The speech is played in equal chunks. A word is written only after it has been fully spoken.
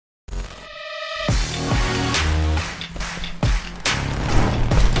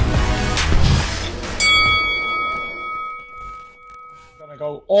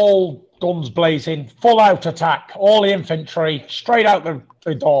go all guns blazing, full out attack, all the infantry, straight out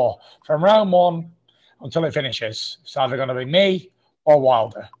the door from round one until it finishes. It's either going to be me or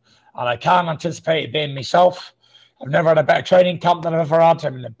Wilder. And I can't anticipate it being myself. I've never had a better training camp than I've ever had.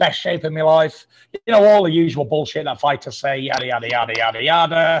 I'm in the best shape of my life. You know, all the usual bullshit that fighters say, yada, yada, yada, yada,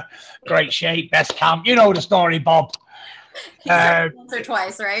 yada. Great shape, best camp. You know the story, Bob. Once or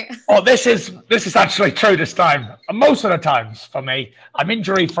twice, right? Oh, this is actually true this time. And most of the times for me, I'm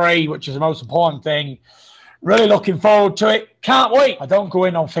injury-free, which is the most important thing. Really looking forward to it. Can't wait. I don't go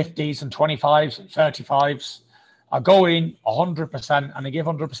in on 50s and 25s and 35s. I go in 100% and I give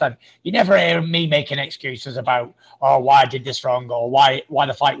 100%. You never hear me making excuses about, oh, why I did this wrong or why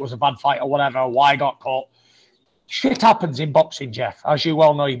the fight was a bad fight or whatever, why I got caught. Shit happens in boxing, Jeff. As you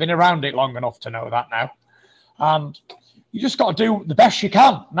well know, you've been around it long enough to know that now. And you just got to do the best you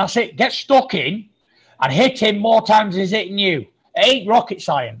can. And that's it. Get stuck in and hit him more times than he's hitting you. It ain't rocket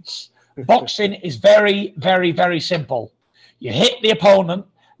science. Boxing is very, very, very simple. You hit the opponent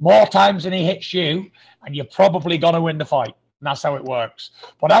more times than he hits you, and you're probably going to win the fight. And that's how it works.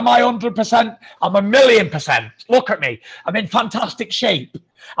 But am I 100%? I'm 1,000,000%. Look at me. I'm in fantastic shape.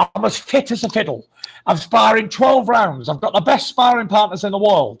 I'm as fit as a fiddle. I'm sparring 12 rounds. I've got the best sparring partners in the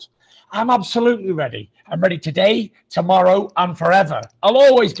world. I'm absolutely ready. I'm ready today, tomorrow, and forever. I'll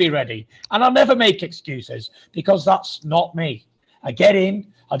always be ready. And I'll never make excuses because that's not me. I get in,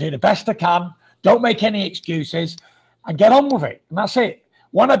 I do the best I can, don't make any excuses, and get on with it. And that's it.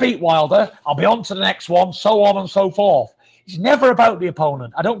 When I beat Wilder, I'll be on to the next one, so on and so forth. It's never about the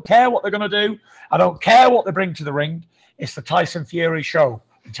opponent. I don't care what they're going to do. I don't care what they bring to the ring. It's the Tyson Fury show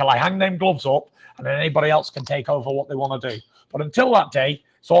until I hang them gloves up and then anybody else can take over what they want to do. But until that day,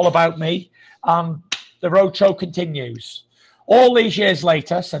 it's all about me, and the roadshow continues. All these years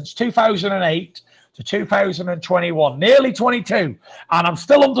later, since 2008 to 2021, nearly 22, and I'm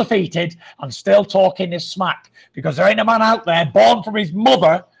still undefeated and still talking this smack because there ain't a man out there born from his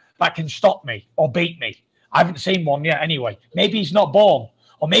mother that can stop me or beat me. I haven't seen one yet anyway. Maybe he's not born,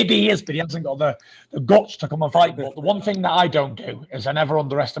 or maybe he is, but he hasn't got the guts to come and fight. But the one thing that I don't do is I never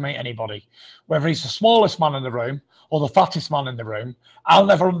underestimate anybody. Whether he's the smallest man in the room or the fattest man in the room, I'll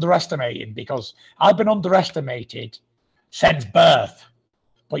never underestimate him because I've been underestimated since birth.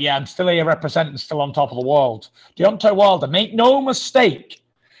 But yeah, I'm still here representing, still on top of the world. Deontay Wilder, make no mistake,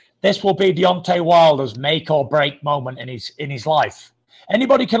 this will be Deontay Wilder's make or break moment in his life.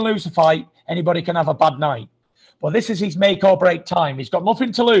 Anybody can lose a fight, anybody can have a bad night. But this is his make or break time. He's got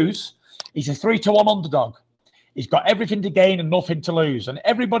nothing to lose. He's a 3-1 underdog. He's got everything to gain and nothing to lose. And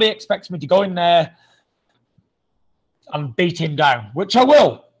everybody expects me to go in there and beat him down, which I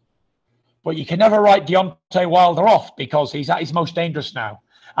will. But you can never write Deontay Wilder off because he's at his most dangerous now.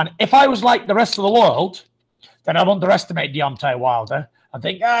 And if I was like the rest of the world, then I'd underestimate Deontay Wilder. I'd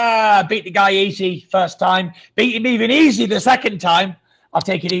think, beat the guy easy first time, beat him even easy the second time, I'll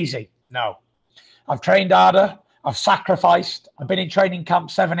take it easy. No. I've trained harder. I've sacrificed. I've been in training camp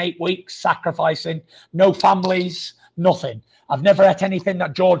 7-8 weeks, sacrificing. No families, nothing. I've never ate anything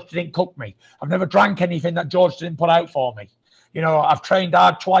that George didn't cook me. I've never drank anything that George didn't put out for me. You know, I've trained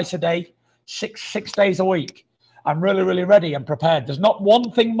hard twice a day, six days a week. I'm really, really ready and prepared. There's not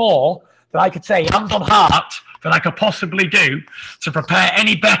one thing more that I could say, hand on heart, that I could possibly do to prepare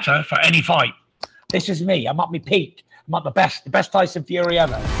any better for any fight. This is me. I'm at my peak. I'm at the best Tyson Fury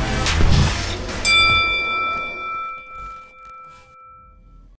ever.